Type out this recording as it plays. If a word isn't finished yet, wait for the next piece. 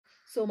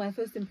So my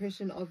first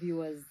impression of you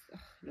was,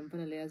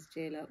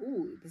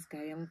 ooh, this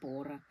guy young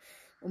Bora.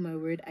 Oh my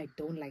word, I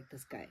don't like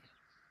this guy.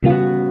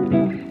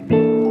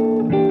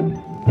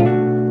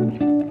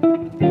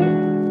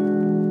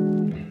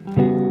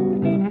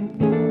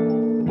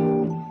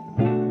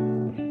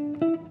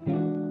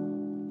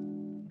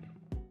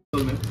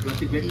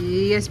 Plastic bag?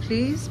 Yes,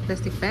 please.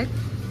 Plastic bag.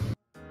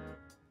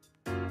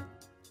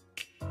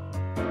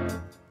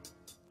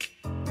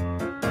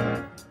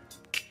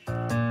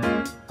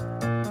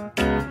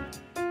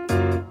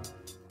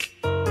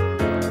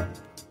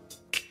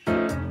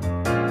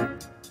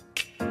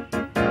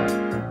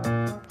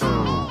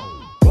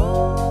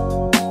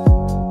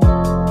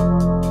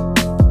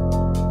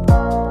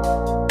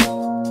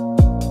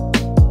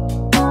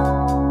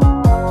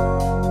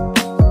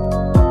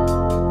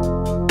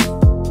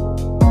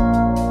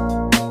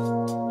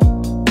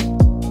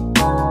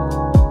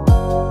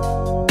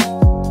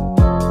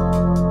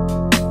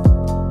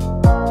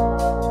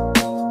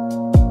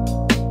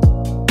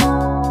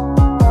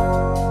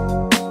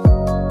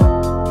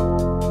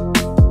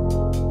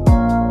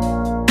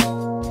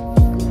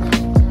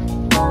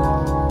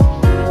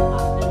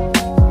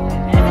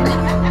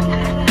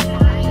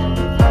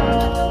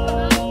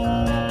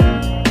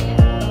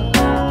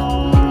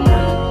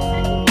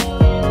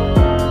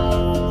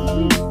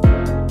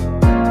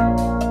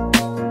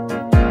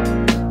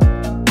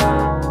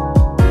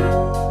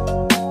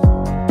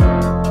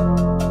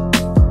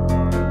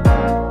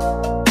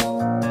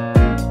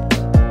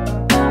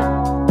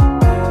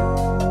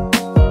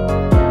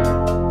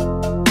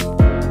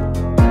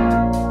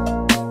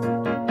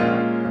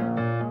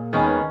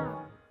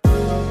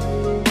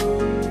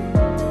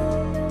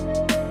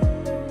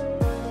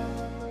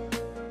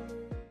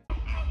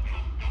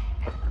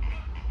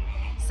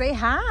 Say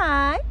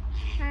hi.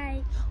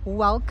 Hi.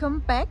 Welcome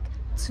back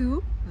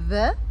to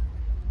the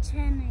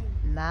Channel.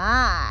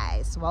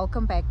 Nice.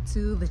 Welcome back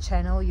to the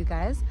channel, you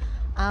guys.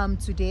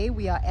 Today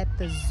we are at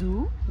the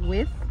zoo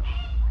with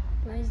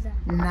Boyza.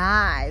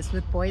 Nice,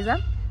 with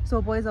Boyza.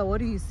 So Boyza, what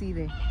do you see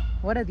there?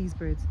 What are these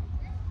birds?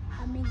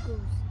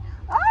 Amigos.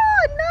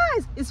 Oh,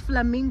 nice. It's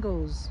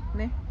flamingos,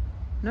 ne?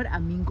 Not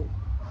amigo.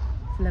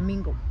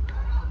 Flamingo,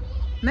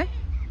 ne?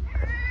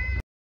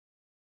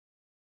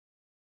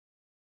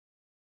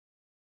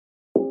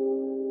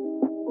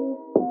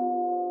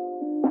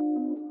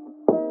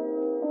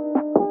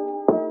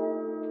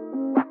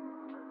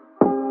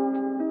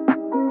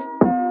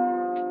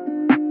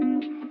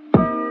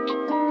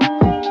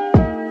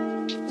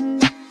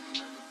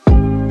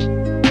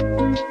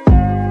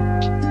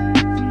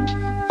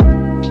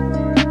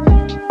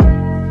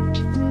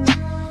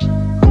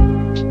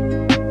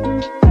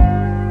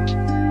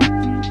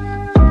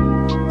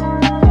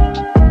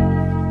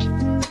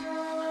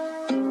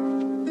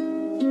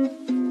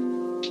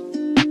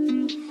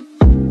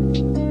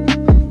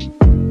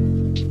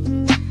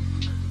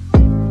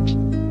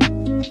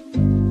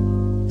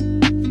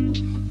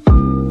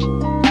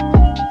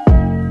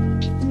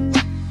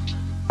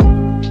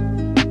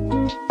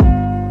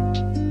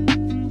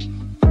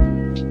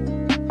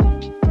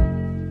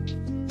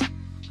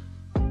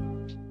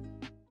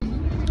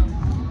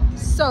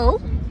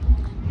 So,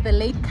 the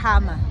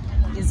latecomer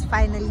is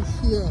finally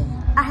here.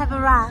 I have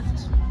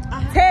arrived.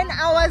 10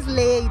 hours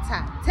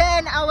later.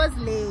 10 hours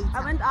late.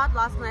 I went out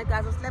last night,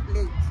 guys. I slept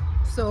late.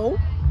 So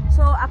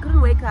I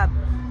couldn't wake up.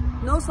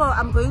 No, so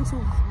I'm going to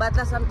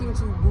battle something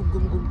to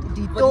gum.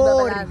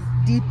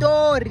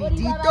 Ditori. Where'd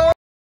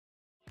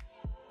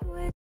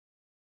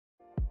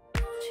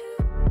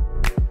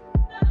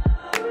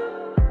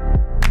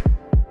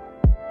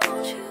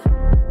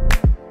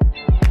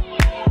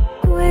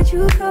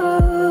you go?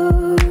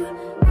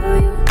 Oh,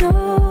 you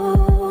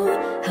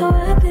know how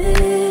I've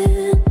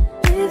been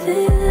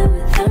living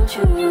without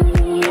you.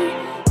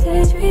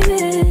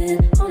 Daydreaming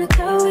on a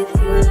cloud with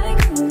you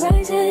like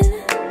horizon.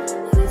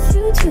 With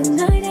you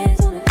tonight is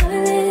on an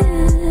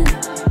island.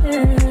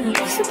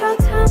 Yeah. It's about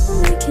time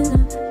I'm waking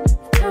up.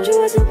 Found you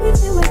wasn't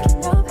with me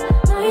waking up.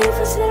 Now you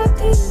for said I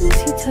couldn't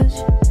miss your touch.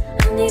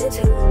 I needed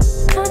to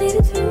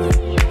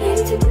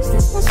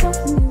distance myself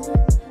from you.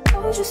 I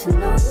was just in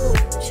love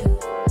with you.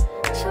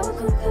 So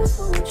come close,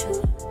 I want you.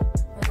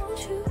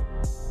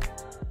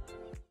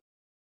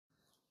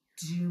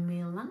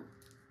 Dumela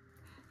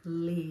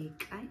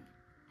Lekai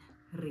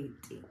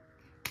Rating.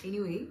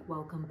 Anyway,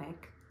 welcome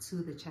back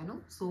to the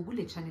channel. So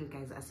good channel,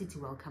 guys. I said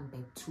welcome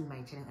back to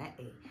my channel.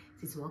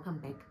 Says welcome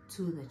back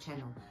to the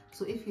channel.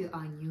 So if you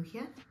are new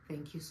here,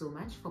 thank you so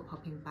much for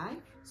popping by.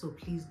 So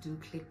please do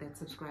click that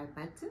subscribe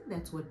button.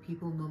 That's what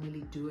people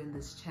normally do in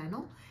this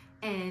channel.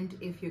 And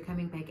if you're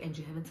coming back and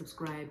you haven't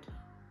subscribed,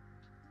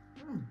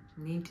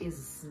 name is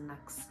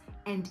snacks.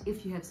 And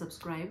if you have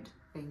subscribed,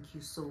 thank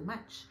you so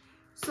much.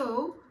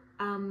 So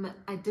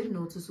I did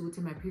notice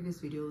in my previous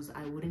videos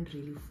I wouldn't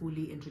really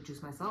fully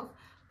introduce myself,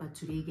 but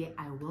today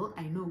I will.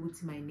 I know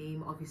my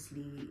name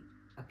obviously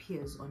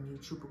appears on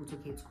YouTube.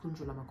 Okay, it's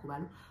Kunjula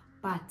Makubalo,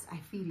 but I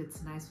feel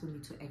it's nice for me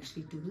to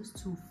actually do this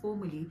to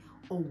formally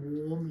or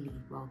warmly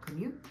welcome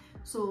you.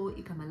 So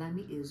igama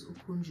lami is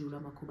Kunjula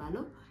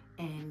Makubalo,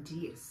 and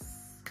yes,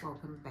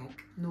 welcome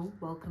back. No,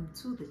 welcome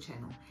to the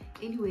channel.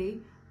 Anyway,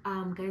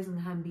 guys, in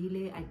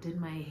Hambile, I did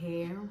my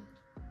hair.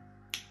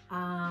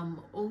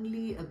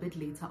 Only a bit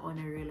later on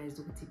I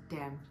realized,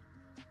 damn,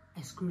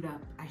 I screwed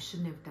up. I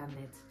shouldn't have done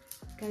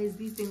that. Guys,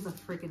 these things are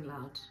freaking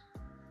loud.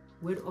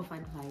 Word of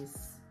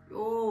advice,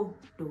 oh,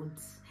 don't.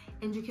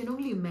 And you can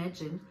only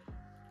imagine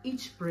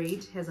each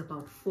braid has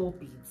about 4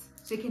 beads,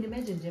 so you can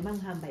imagine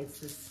Jemang Hamba is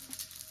this.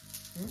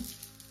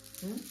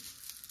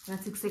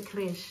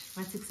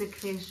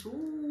 Crash.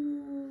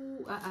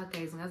 Ooh,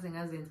 guys,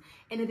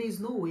 and there's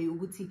no way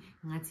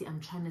I'm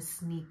trying to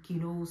sneak,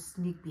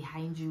 sneak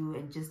behind you,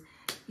 and just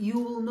you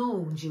will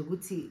know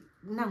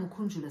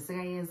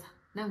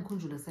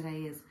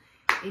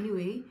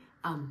anyway.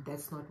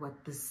 That's not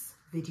what this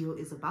video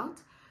is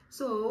about.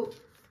 So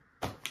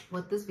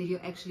what this video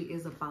actually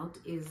is about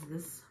is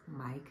this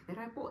mic that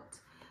I bought.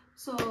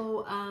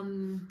 So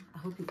I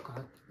hope you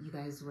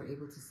guys were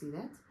able to see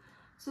that.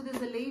 So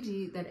there's a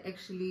lady that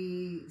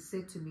actually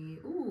said to me,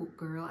 "Oh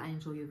girl, I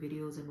enjoy your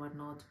videos and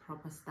whatnot,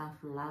 proper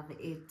stuff, love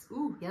it.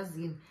 Ooh,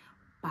 yazin,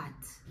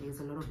 but there's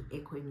a lot of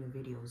echo in your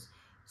videos."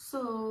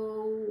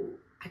 So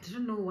I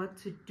didn't know what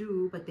to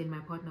do, but then my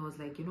partner was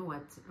like, "You know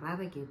what,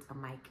 rather get a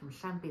mic,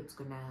 it's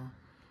gonna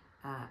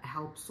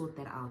help sort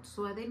that out."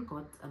 So I then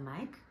got a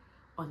mic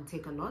on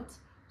Take a Lot.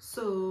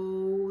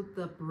 So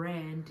the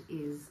brand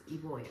is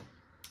Iboya.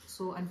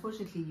 So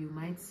unfortunately you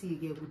might see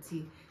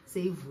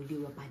say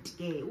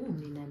but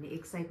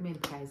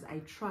excitement, guys. I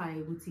try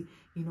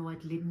you know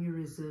what, let me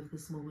reserve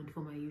this moment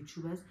for my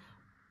YouTubers,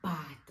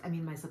 but I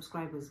mean my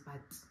subscribers,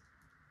 but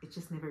it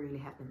just never really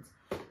happens.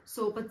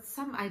 So but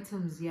some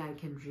items, yeah, I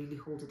can really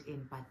hold it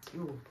in, but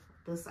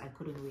this I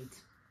couldn't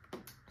wait.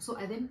 So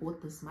I then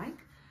bought this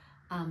mic.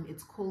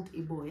 It's called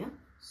Iboya.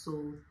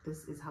 So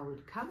this is how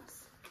it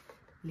comes.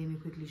 Let me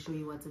quickly show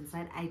you what's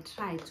inside. I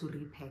tried to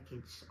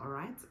repackage, all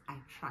right? I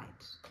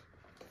tried.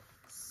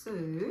 So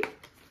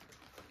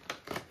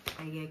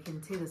I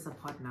can tear this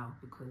apart now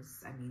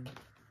because, I mean,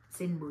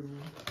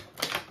 Sanibonani.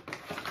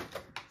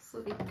 So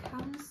it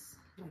comes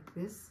like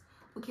this.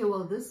 Okay,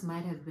 well, this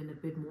might have been a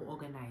bit more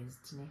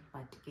organized,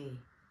 but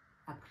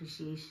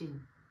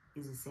appreciation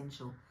is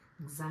essential.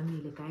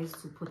 Examine guys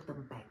to put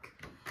them back.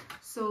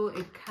 So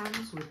it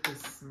comes with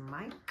this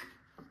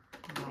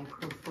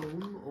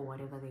microphone or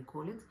whatever they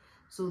call it.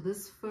 So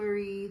this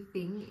furry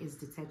thing is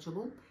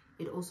detachable.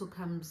 It also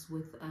comes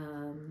with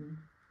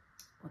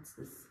what's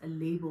this, a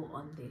label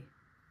on there.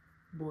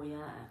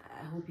 Boya,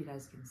 I hope you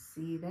guys can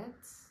see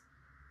that.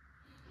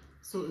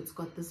 So it's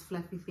got this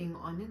fluffy thing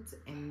on it,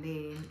 and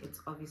then it's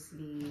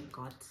obviously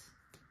got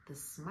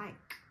this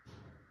mic.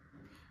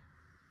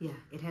 Yeah,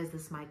 it has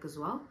this mic as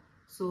well.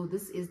 So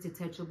this is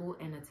detachable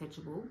and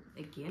attachable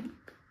again.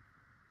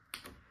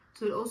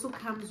 So it also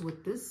comes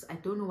with this. I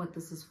don't know what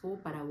this is for,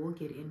 but I will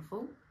get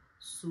info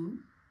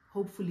soon.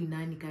 Hopefully,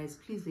 Nani, guys,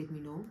 please let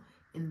me know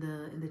in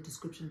the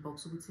description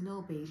box. So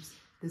no, babes,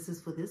 this is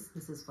for this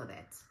is for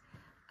that.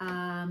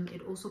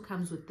 It also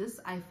comes with this.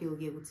 I feel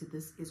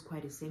this is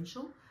quite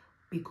essential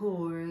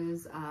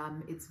because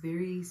it's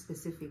very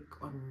specific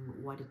on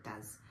what it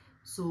does.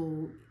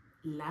 So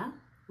la,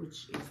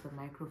 which is the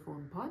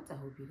microphone part, I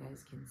hope you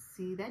guys can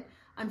see that.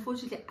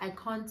 Unfortunately, I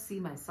can't see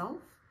myself,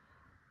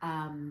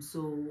 so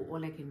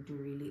all I can do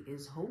really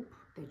is hope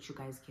that you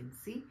guys can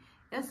see.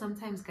 Yeah,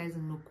 sometimes guys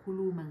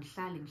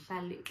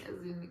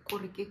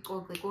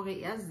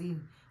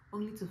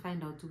only to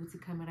find out to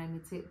camera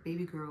say,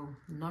 baby girl,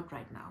 not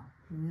right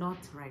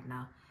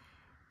now.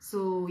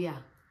 So yeah,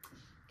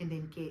 and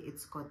then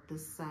it's got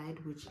this side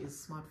which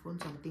is smartphone.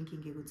 So I'm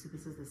thinking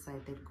this is the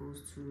side that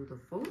goes to the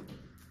phone.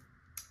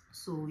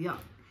 So yeah,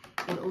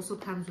 it also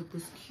comes with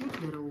this cute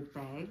little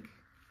bag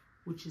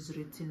which is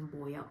written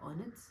Boya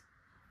on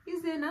it.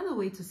 Is there another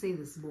way to say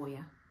this,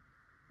 Boya?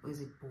 Or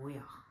is it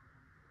Boya?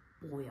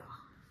 Boya.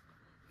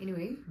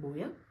 Anyway,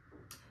 Boya,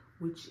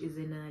 which is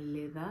in a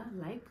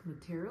leather-like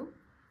material.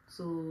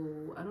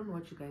 So I don't know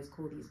what you guys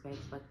call these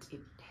bags, but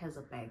it has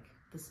a bag.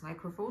 This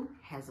microphone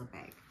has a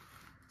bag.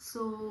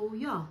 So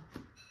yeah.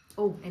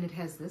 Oh, and it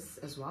has this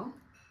as well,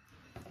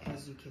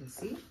 as you can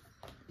see.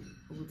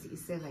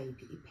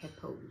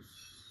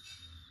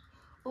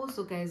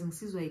 Also guys,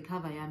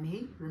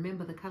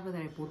 remember the cover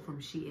that I bought from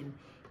Shein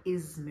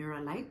is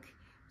mirror-like,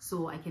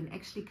 so I can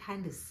actually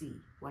kind of see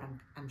what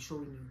I'm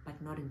showing you,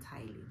 but not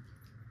entirely.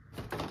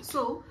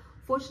 So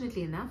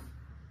fortunately enough,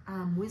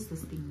 where's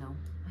this thing now?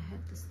 I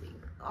had this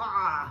thing.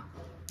 Oh,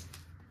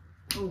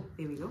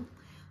 there we go.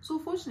 So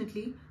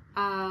fortunately,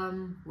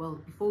 well,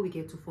 before we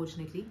get to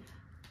fortunately,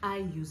 I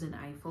use an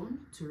iPhone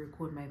to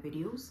record my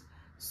videos.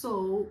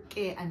 So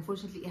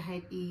unfortunately,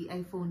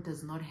 iPhone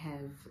does not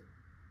have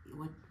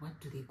what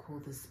do they call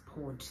this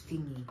port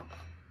thingy?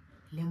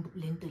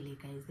 Lentally,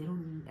 guys,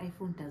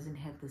 iPhone doesn't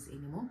have this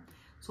anymore.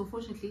 So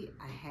fortunately,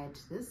 I had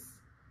this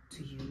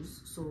to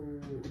use. So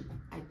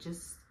I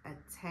just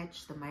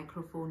attach the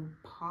microphone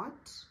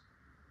part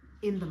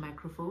in the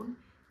microphone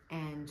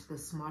and the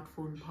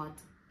smartphone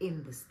part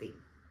in this thing.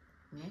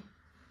 Okay?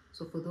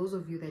 So for those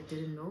of you that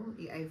didn't know,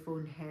 the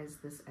iPhone has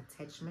this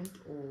attachment,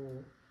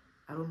 or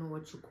I don't know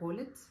what you call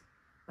it,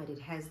 but it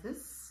has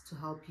this to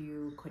help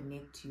you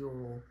connect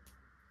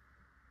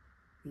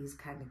these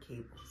kind of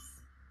cables.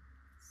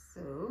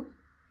 So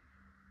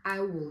I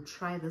will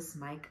try this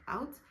mic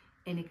out,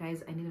 and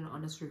guys, I need an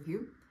honest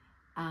review.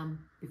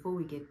 Before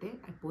we get there,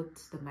 I bought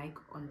the mic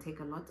on Take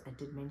a Lot. I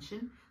did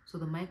mention, so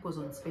the mic was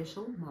on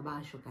special.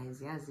 Mabasho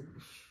guys,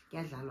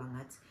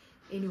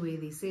 anyway,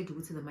 they said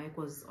the mic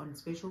was on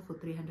special for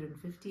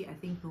 350. I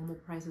think normal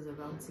price is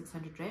around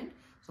 600 rand.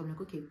 So I'm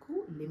like, okay,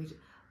 cool, let me.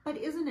 But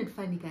isn't it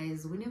funny,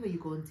 guys, whenever you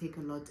go and Take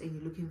a Lot and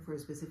you're looking for a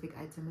specific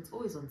item, it's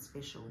always on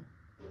special.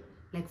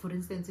 Like for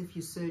instance, if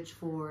you search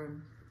for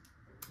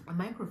a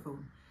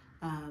microphone,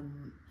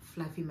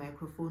 fluffy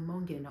microphone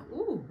mongena,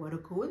 oh, what a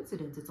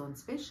coincidence, it's on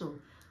special.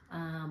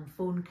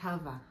 Phone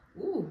cover,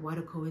 oh, what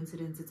a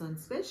coincidence, it's on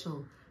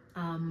special.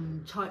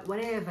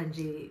 Whatever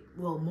nje,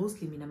 well,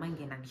 mostly mina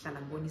mangena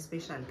ngihlala ngibona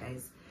special,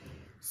 guys.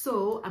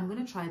 So I'm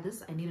gonna try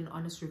this. I need an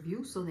honest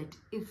review so that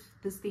if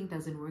this thing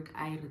doesn't work,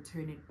 I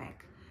return it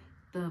back.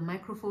 The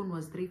microphone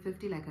was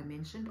 350 like I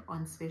mentioned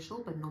on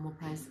special, but normal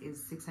price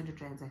is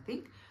 600 rands, I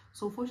think.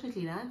 So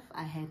fortunately enough,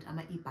 I had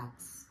my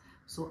earbuds,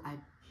 so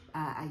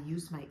I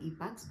used my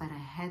earbuds, but I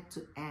had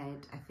to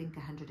add, I think,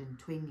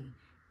 120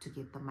 to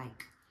get the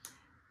mic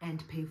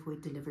and pay for a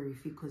delivery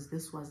fee, because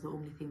this was the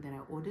only thing that I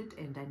ordered.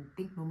 And I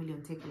think normally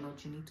on Take a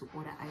Lot you need to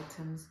order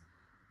items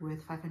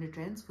worth 500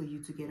 rands for you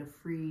to get a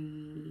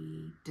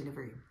free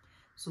delivery.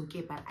 So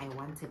okay, but I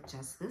wanted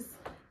just this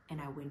and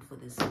I went for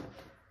this.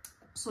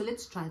 So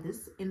let's try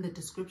this. In the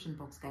description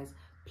box, guys,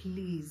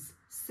 please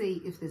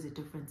say if there's a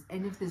difference,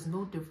 and if there's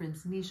no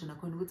difference,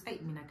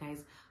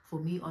 guys, for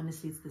me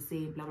honestly it's the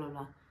same, blah blah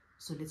blah.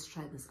 So let's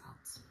try this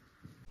out.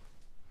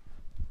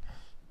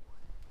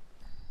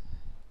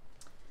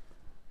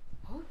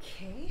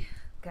 Okay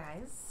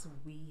guys,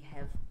 we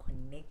have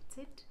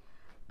connected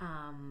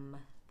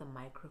the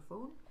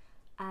microphone.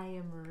 I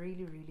am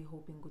really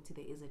hoping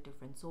there is a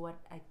difference. So what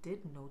I did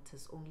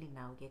notice only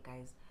now, yeah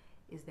guys,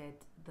 is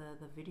that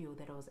the video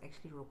that I was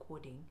actually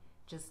recording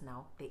just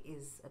now, there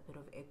is a bit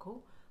of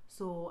echo.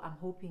 So I'm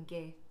hoping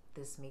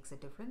this makes a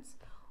difference.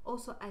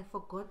 Also, I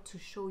forgot to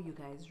show you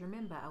guys,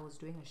 remember I was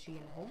doing a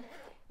Shein haul.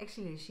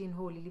 Actually Shein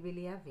haul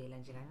ilibele iyavela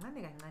nje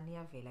kancane kancane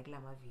iyavela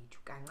kulama video,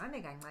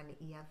 kancane kancane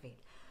iyavela.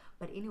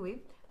 But anyway,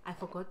 I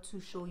forgot to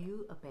show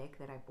you a bag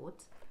that I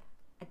bought.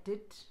 I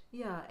did,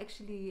 yeah,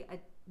 actually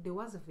there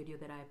was a video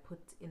that I put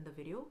in the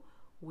video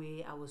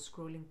where I was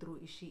scrolling through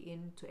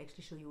Shein to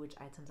actually show you which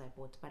items I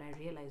bought, but I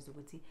realized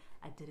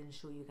I didn't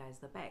show you guys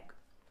the bag.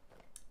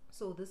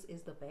 So this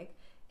is the bag.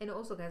 And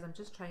also guys, I'm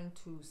just trying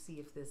to see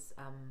if this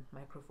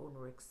microphone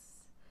works.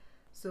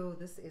 So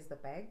this is the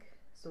bag.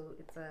 So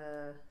it's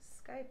a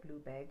sky blue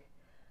bag.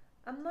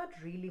 I'm not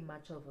really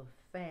much of a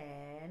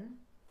fan.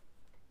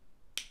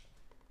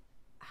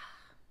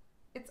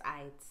 It's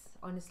aight.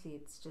 Honestly,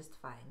 it's just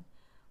fine.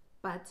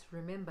 But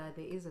remember,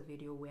 there is a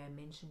video where I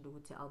mentioned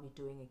I'll be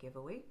doing a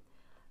giveaway.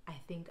 I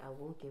think I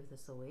will give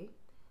this away.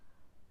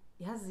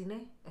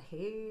 Yazine.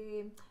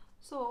 Hey.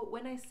 So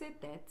when I said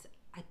that,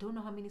 I don't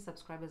know how many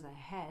subscribers I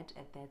had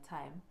at that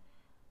time.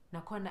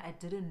 Nakona, I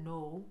didn't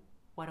know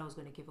what I was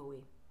going to give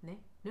away.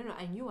 No,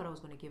 I knew what I was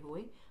going to give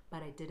away,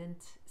 but I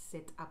didn't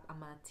set up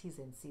T's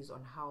and C's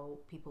on how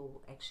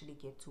people actually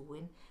get to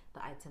win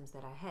the items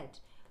that I had.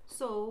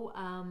 So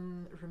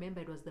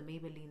remember, it was the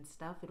Maybelline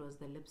stuff, it was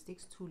the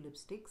lipsticks, 2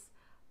 lipsticks,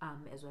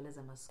 as well as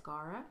a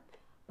mascara.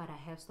 But I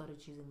have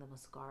started using the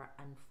mascara,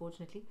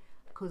 unfortunately,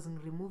 because in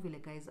removing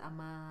it, guys,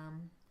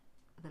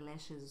 the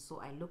lashes, so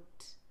I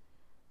looked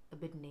a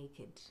bit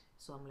naked.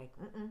 So I'm like,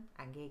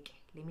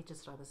 let me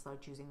just rather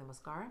start using the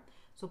mascara.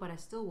 So but I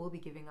still will be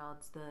giving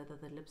out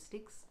the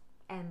lipsticks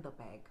and the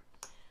bag.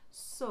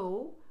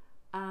 So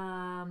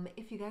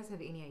if you guys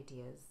have any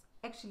ideas,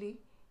 actually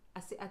I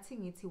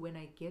think it's when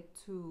I get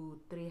to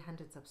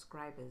 300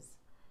 subscribers,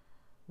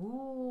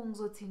 ooh,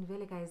 ngizothini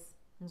vele guys,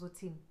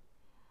 ngizothini.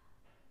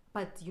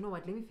 But you know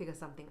what, let me figure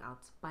something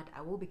out. But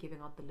I will be giving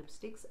out the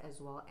lipsticks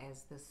as well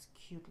as this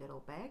cute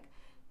little bag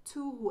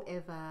to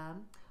whoever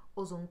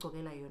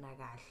ozongicokela yona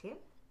kahle,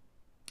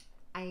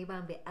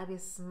 ayibambe abe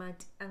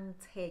smart,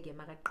 angithege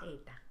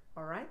makaqeda.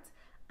 All right,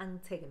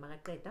 angithege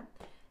makaqeda.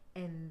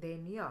 And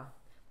then yeah,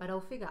 but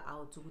I'll figure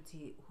out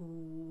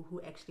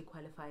who actually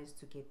qualifies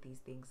to get these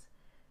things.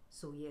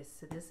 So yes,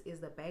 so this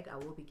is the bag. I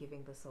will be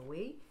giving this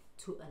away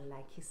to a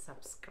lucky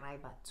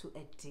subscriber, to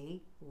a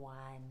day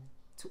one.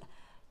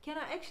 Can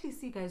I actually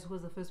see, guys, who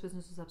was the first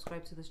person to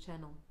subscribe to this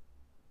channel?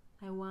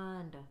 I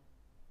wonder,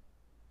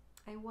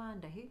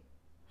 hey.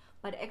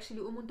 But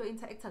actually, umuntu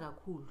interacts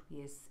kakhulu.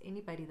 Yes,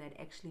 anybody that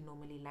actually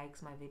normally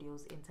likes my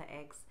videos,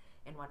 interacts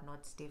and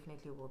whatnot,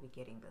 definitely will be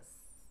getting this.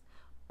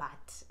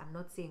 But I'm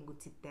not saying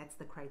that's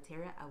the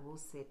criteria. I will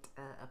set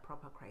a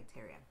proper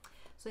criteria.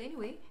 So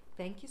anyway,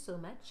 thank you so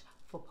much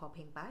for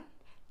popping by.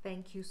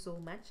 Thank you so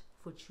much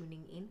for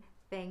tuning in.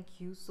 Thank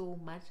you so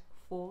much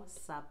for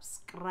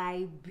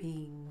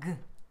subscribing,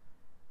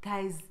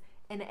 guys.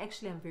 And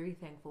actually, I'm very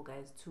thankful,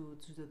 guys, to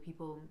the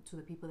people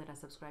that are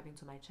subscribing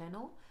to my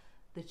channel.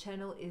 The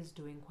channel is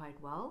doing quite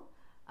well.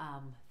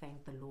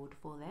 Thank the Lord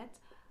for that.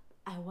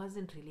 I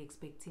wasn't really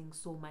expecting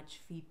so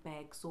much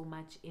feedback, so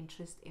much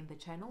interest in the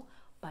channel,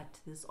 but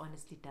this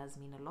honestly does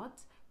mean a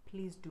lot.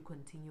 Please do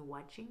continue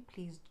watching.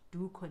 Please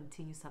do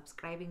continue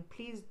subscribing.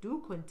 Please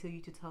do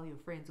continue to tell your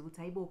friends ukuthi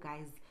hayibo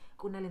guys,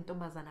 kunale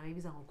ntombazana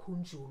bayibiza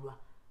ngokhunjulwa.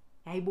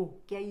 Hayibo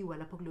kuyayiwa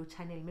lapho kulo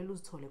channel mele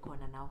uzithole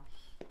khona now.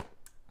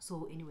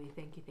 So anyway,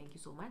 thank you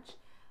so much.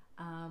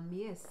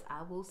 Yes,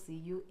 I will see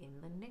you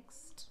in the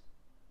next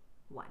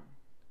one.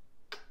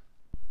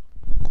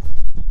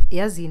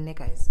 Yazine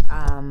guys,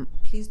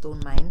 please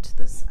don't mind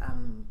this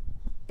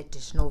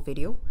additional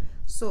video.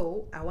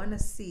 So I want to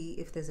see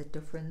if there's a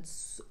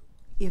difference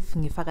if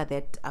ngifaka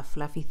that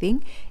fluffy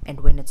thing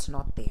and when it's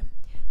not there.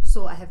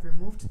 So I have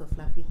removed the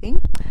fluffy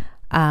thing.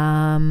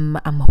 I'm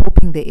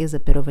hoping there is a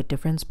bit of a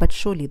difference, but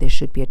surely there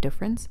should be a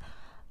difference.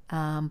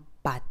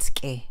 But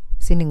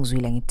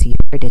siningizwile ngithi you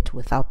heard it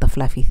without the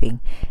fluffy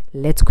thing.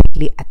 Let's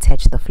quickly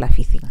attach the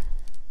fluffy thing.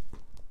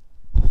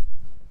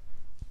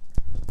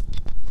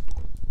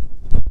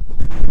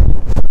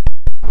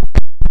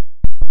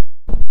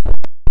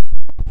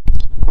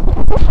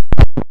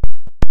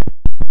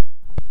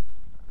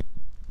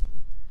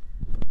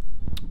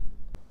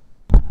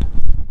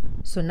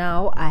 So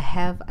now I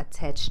have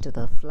attached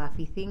the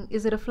fluffy thing.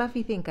 Is it a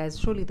fluffy thing, guys?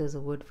 Surely there's a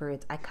word for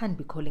it. I can't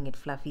be calling it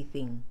fluffy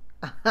thing.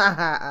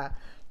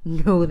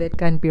 No, that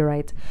can't be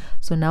right.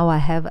 So now I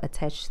have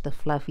attached the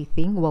fluffy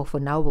thing. Well, for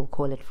now we'll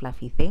call it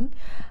fluffy thing.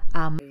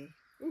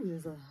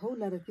 There's a whole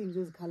lot of things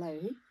just color,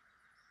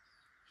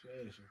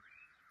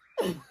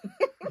 eh?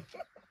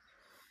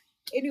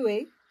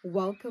 Anyway,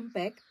 welcome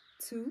back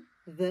to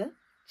the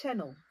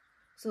channel.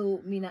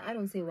 So Mina, I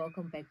don't say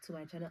welcome back to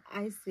my channel.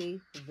 I say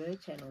the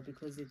channel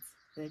because it's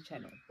the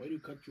channel. Why do you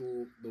cut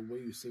the way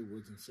you say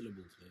words in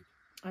syllables? Like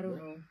I don't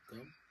know.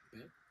 Come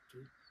back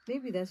to.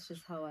 Maybe that's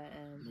just how I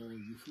am. No,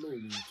 you flow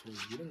when you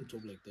talk. You don't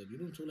talk like that. You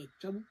don't talk like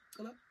chabu,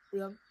 kala,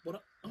 uyang,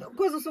 bora.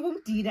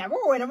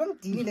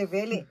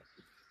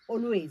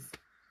 Always.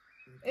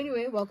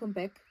 Anyway, welcome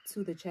back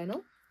to the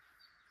channel.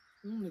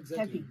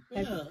 Exactly.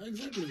 Happy. Yeah,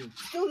 exactly.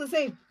 Still the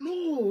same.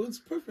 No, it's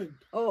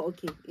perfect. Oh,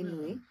 okay.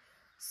 Anyway,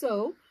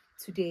 so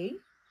today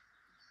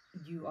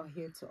you are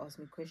here to ask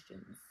me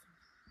questions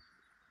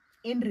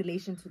in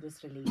relation to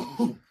this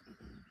relationship.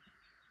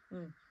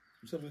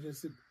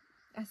 Relationship.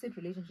 I said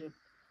relationship.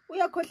 We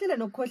are khohlela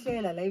no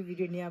khohlela live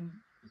video niyam.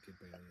 Okay,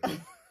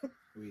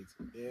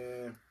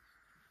 wait.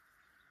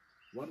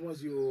 What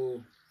was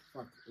your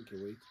fuck? Okay,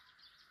 wait.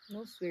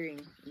 No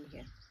swearing in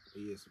here.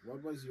 Yes.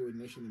 What was your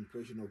initial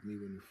impression of me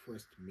when you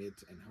first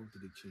met, and how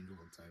did it change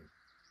over time?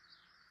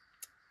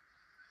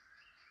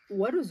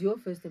 What was your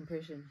first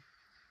impression?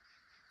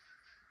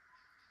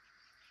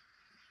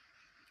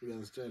 You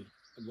understand?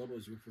 And what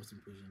was your first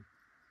impression?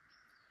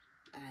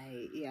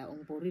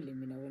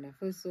 When I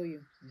first saw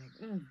you,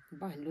 I'm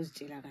like,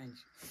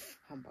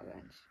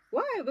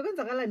 why? Because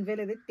that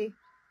day.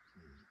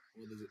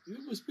 What is it? You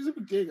have a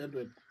specific day,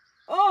 Android.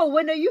 Oh,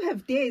 when you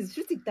have days,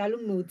 just take that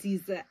long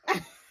notice.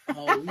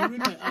 Oh, you read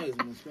my eyes,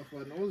 I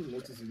wasn't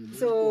noticing you.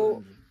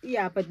 So,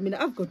 yeah, but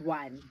I've got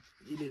one.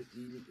 Okay.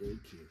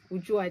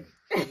 Which one?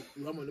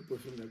 I'm on the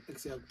perfume like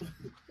Excel.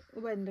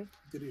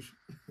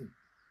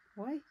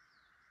 Why?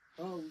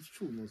 Oh, it's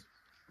true, most.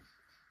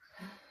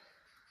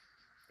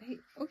 Hey,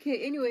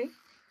 okay, anyway.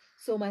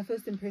 So my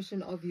first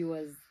impression of you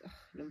was,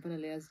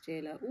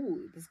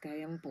 ooh, this guy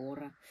young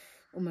bora.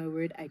 Oh my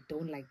word, I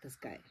don't like this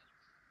guy.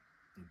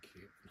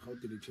 Okay. How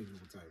did it change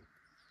over time?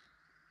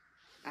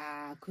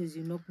 Because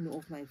you knocked me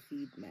off my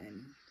feet,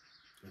 man.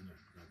 No.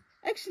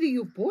 Actually,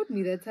 you bored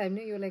me that time.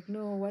 You're like,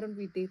 no, why don't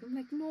we date? I'm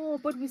like, no,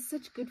 but we're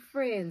such good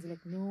friends.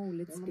 Like, no,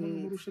 let's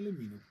date.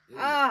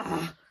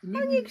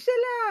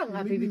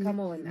 Baby, come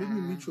on. Let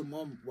me meet your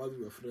mom while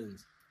we were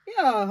friends.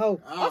 Yeah, how?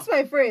 That's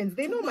my friends.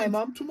 They know my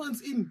mom. 2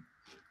 months in.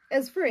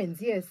 As friends,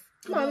 yes.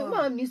 My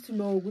mom needs to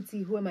know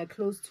who am I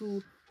close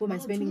to, who am I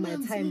spending my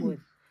time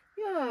with.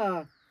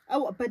 Yeah.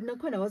 But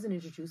Nakon, I wasn't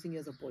introducing you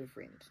as a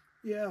boyfriend.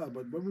 Yeah,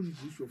 but when you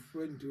introduce your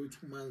friend to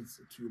 2 months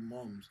to your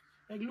mom's,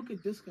 like, look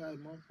at this guy,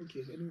 mom.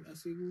 Okay, and I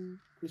say,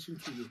 question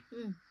to you.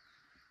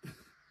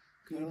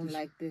 I don't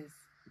like this.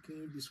 Can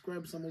you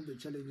describe some of the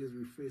challenges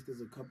we faced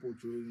as a couple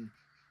during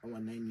our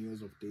 9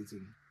 years of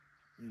dating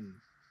and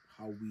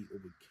how we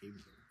overcame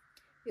them?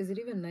 Is it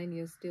even 9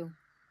 years still?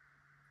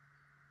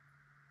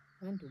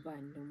 Yeah,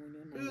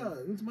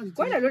 it's much.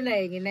 Why are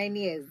you 9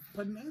 years?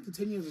 But 9 to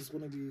 10 years is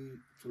going to be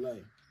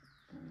July.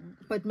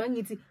 But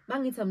Mangiti,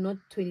 I'm not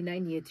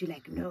 29 yet. You're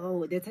like,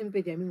 no, that time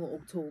I'm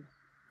October.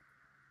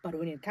 But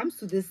when it comes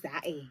to this,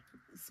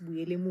 it's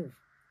really move.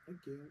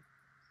 Okay.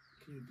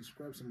 Can you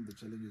describe some of the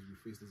challenges we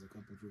faced as a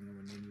couple during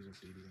our 9 years of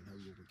dating and how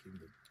we overcame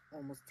them?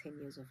 Almost 10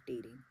 years of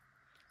dating.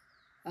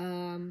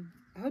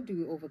 How do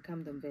we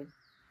overcome them then?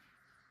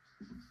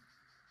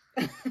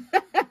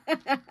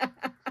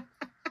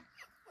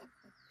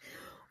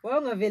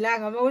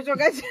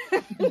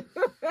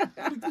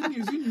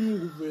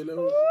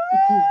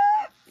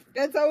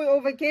 That's how we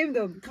overcame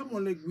them. Come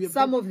on, like we have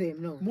some of them,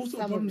 no. Most of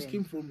the problems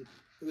came from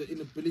the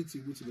inability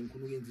to then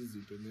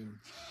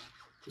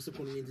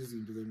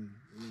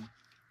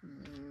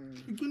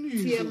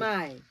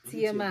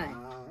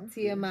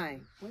TMI.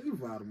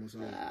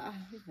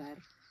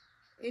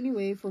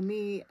 Anyway, for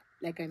me,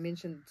 like I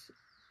mentioned,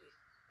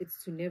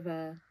 it's to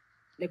never,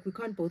 like, we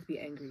can't both be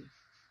angry.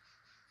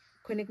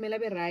 Connect me la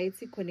be right,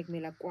 connect me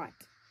la kwat.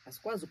 As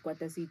kwazi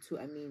ukwata situ,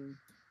 I mean,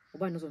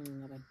 ubani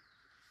uzoncinga bani.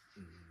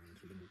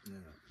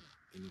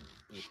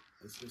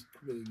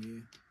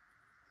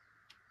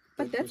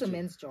 But that's a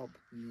man's job.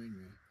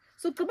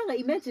 So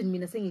imagine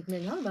me saying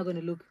it, how am I going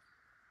to look?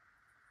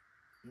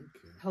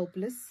 Okay.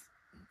 Helpless?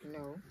 Okay.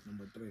 No.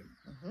 Number 3.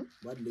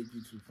 What led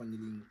you to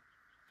finally?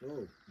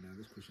 Oh, now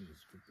this question is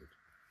stupid.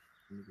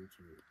 Let me go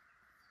to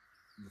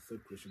the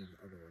third question of the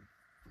other one.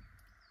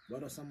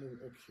 What are some of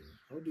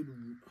how did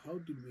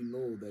we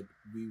know that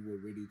we were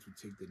ready to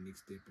take the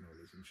next step in our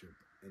relationship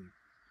and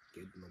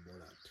get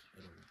lobola?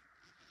 I don't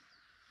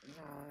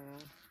know.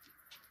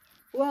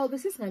 Well,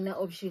 this is not an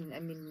option. I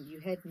mean,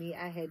 you had me,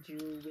 I had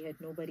you, we had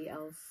nobody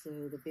else.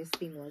 So the best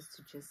thing was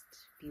to just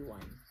be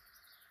one.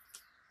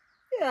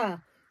 Yeah,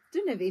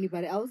 didn't have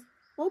anybody else.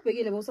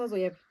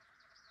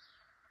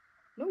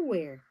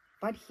 Nowhere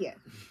but here.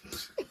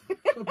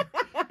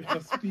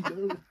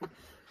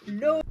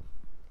 No.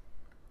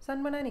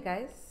 Sanibonani,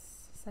 guys.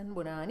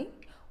 Sanibonani.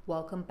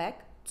 Welcome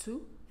back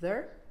to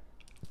the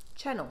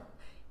channel.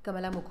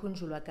 Kamala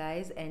Mukunjulwa,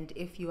 guys, and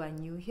if you are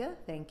new here,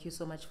 thank you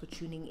so much for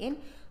tuning in.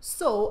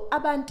 So,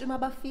 abantu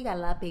mabafika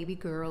la, baby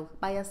girl,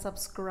 by a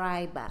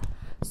subscriber.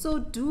 So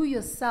do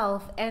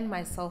yourself and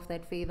myself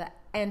that favor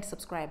and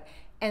subscribe.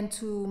 And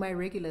to my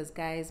regulars,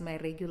 guys, my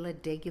regular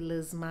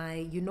degulars, my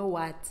you know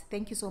what,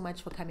 thank you so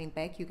much for coming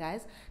back, you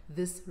guys.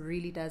 This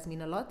really does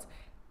mean a lot.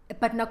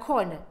 But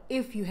Nakon,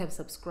 if you have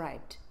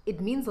subscribed, it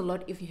means a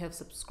lot if you have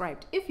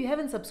subscribed. If you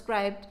haven't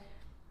subscribed,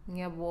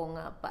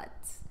 ngiyabonga, but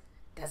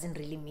doesn't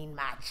really mean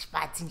much.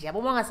 But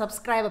ngiyabonga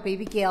subscriber,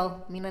 baby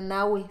girl. Mina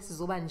nawe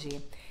sizoba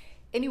nje.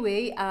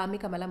 Anyway,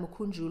 Ikamala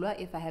Mukunjulwa,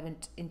 if I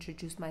haven't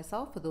introduced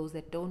myself, for those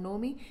that don't know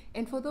me,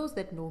 and for those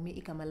that know me,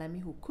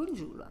 Ikamalami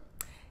Hukunjulwa.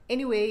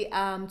 Anyway,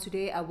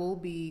 today I will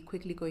be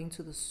quickly going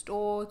to the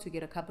store to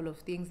get a couple of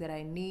things that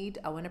I need.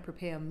 I want to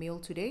prepare a meal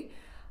today.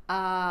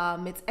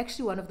 It's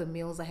actually one of the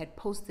meals I had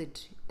posted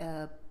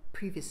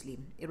previously.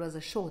 It was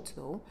a short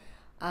though.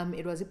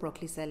 It was a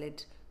broccoli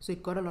salad. So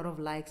it got a lot of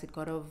likes. It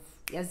got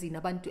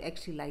Nabantu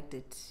actually liked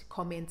it,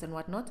 comments and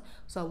whatnot.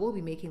 So I will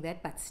be making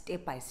that, but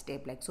step by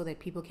step, like so that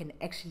people can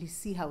actually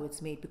see how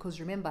it's made. Because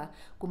remember,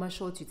 Kuma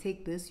short, you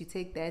take this, you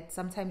take that.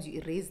 Sometimes you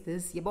erase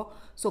this, yebo.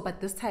 So, but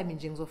this time in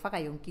Jingzo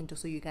Faka Yonkinto,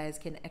 so you guys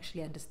can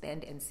actually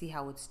understand and see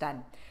how it's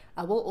done.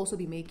 I will also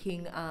be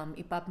making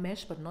ipap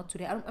mesh, but not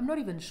today. I'm not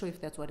even sure if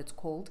that's what it's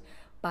called.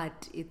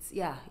 But it's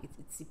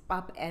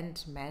pap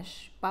and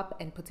mash, pap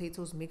and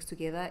potatoes mixed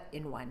together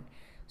in one.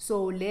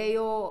 So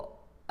Leo,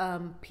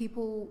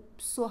 people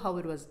saw how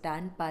it was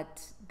done,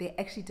 but they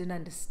actually didn't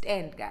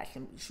understand.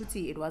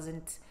 Shuti, it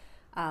wasn't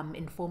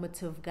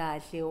informative,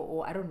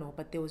 or I don't know,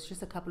 but there was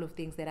just a couple of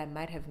things that I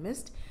might have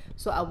missed.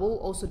 So I will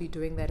also be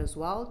doing that as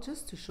well,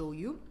 just to show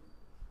you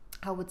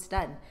how it's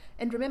done.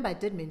 And remember, I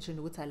did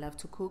mention what I love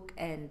to cook,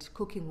 and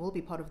cooking will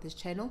be part of this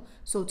channel.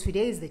 So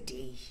today is the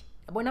day.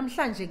 Is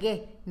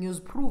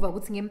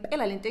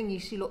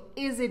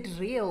it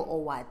real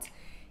or what?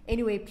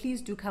 Anyway,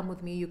 please do come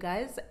with me, you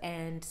guys,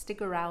 and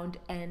stick around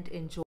and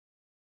enjoy.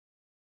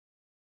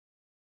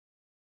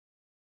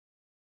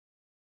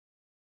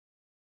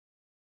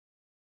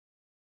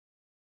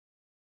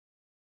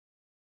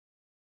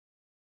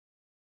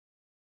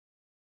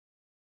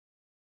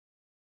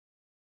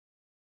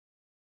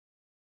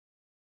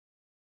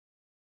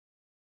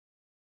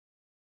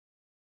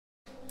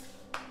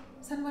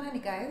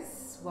 Sanibonani,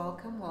 guys,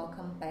 welcome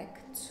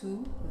back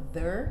to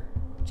the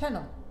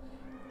channel.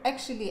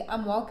 Actually,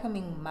 I'm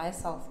welcoming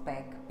myself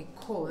back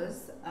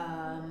because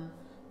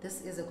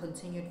this is a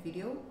continued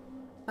video,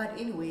 but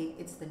anyway,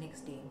 it's the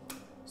next day.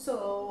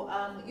 So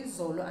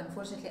Izolo,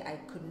 unfortunately, I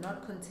could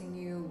not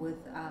continue with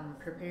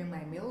preparing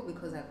my meal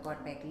because I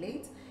got back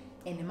late.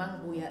 And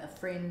Mangbuya,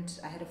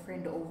 I had a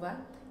friend over,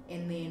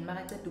 and then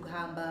Marata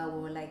Dukhamba, we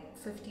were like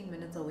 15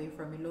 minutes away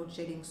from a load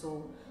shedding,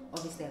 so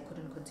obviously I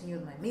couldn't continue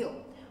with my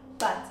meal.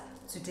 But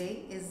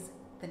today is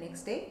the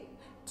next day.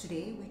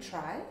 Today we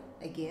try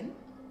again.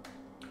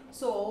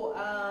 So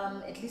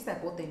at least I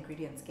bought the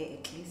ingredients, okay?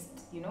 At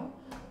least, you know.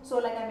 So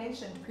like I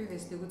mentioned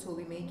previously, we will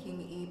be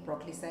making a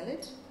broccoli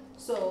salad.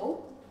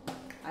 So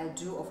I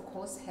do of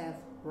course have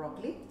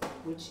broccoli,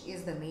 which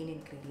is the main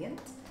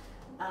ingredient.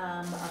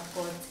 I've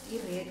got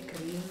red,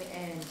 green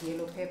and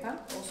yellow pepper,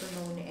 also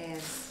known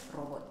as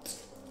robot,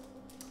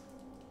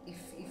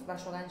 if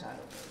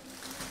bashoganjalo.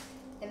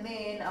 And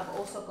then I've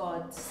also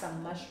got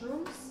some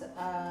mushrooms.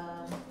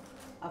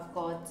 I've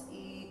got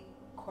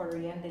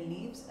coriander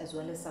leaves as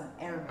well as some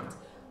aromate.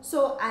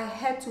 So I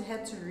had to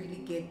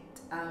really get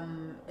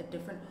a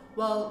different,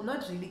 well,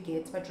 not really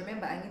get, but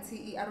remember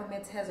Angiti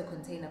aromate has a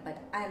container, but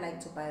I like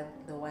to buy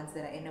the ones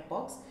that are in a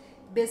box.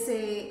 They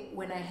say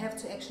when I have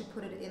to actually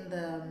put it in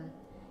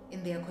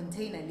their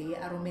container,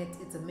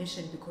 aromate, it's a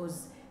mission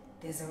because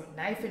there's a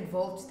knife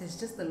involved, there's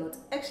just a lot.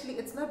 Actually,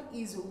 it's not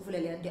easy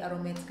the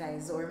aromat,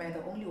 guys, or am I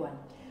the only one?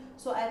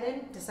 So I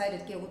then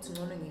decided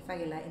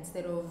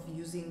instead of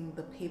using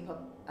the paper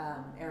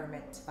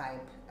aromat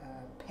vibe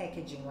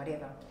packaging,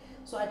 whatever.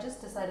 So I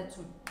just decided to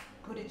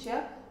put it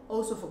here,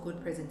 also for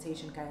good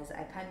presentation, guys.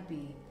 I can't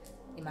be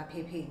in my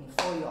paper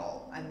for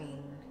y'all. I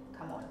mean,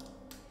 come on.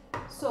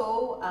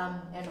 So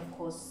and of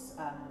course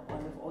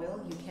olive oil.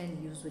 You can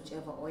use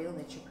whichever oil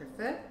that you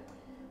prefer.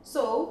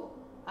 So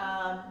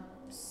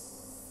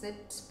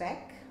sit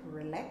back,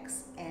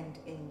 relax, and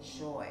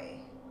enjoy.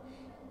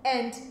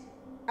 And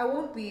I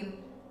won't be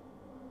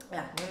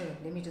no,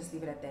 let me just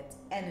leave it at that,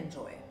 and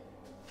enjoy.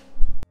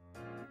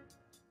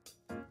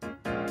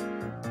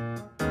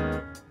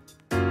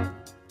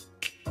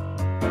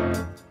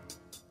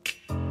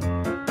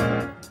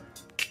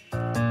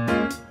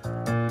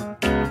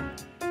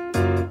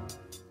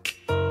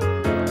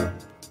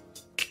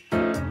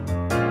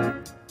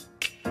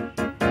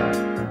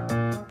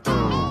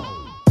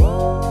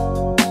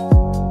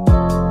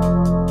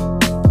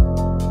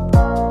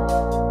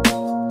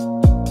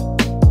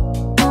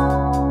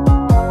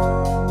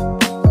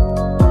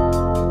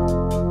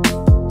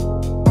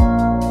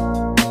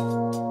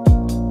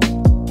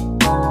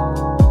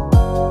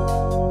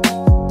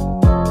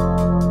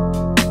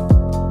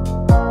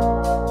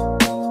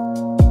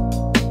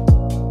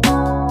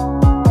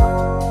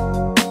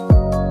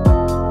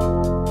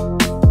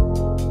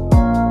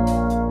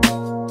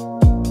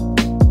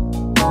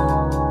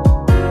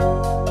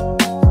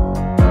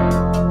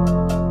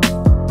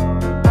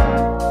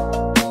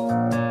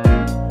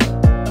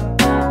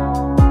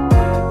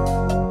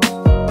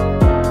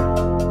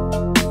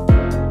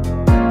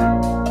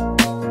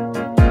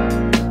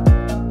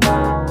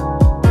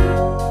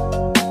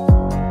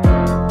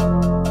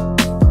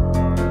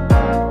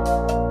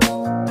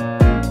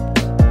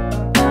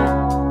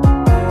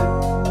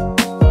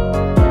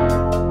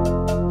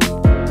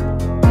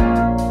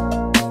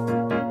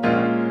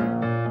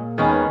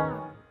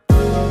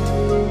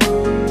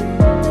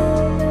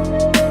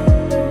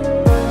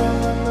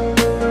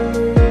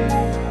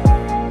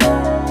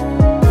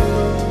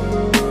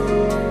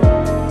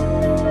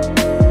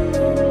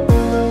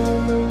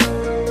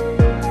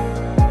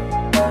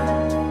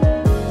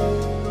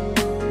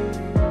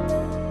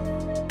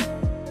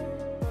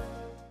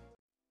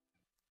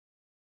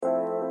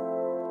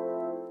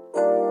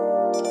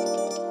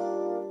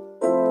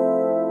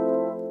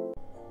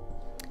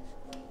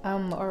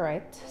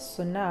 Alright,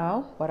 so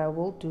now what I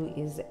will do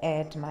is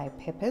add my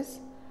peppers.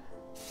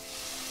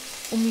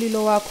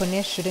 Umlilo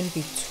wakho shouldn't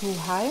be too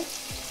high.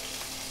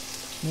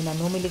 Mina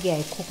normally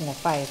I cook on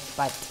 5,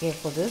 but here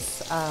for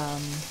this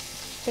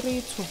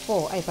 3 to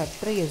 4. But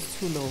 3 is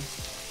too low.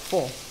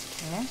 4.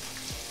 Yeah?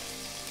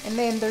 And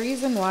then the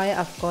reason why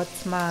I've got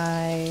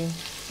my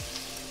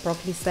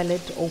broccoli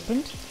salad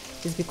opened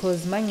is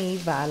because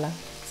mangivala,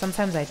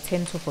 sometimes I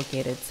tend to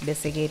forget it.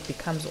 Basically it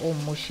becomes all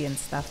mushy and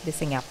stuff.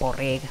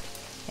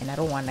 And I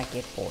don't want to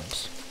get bored.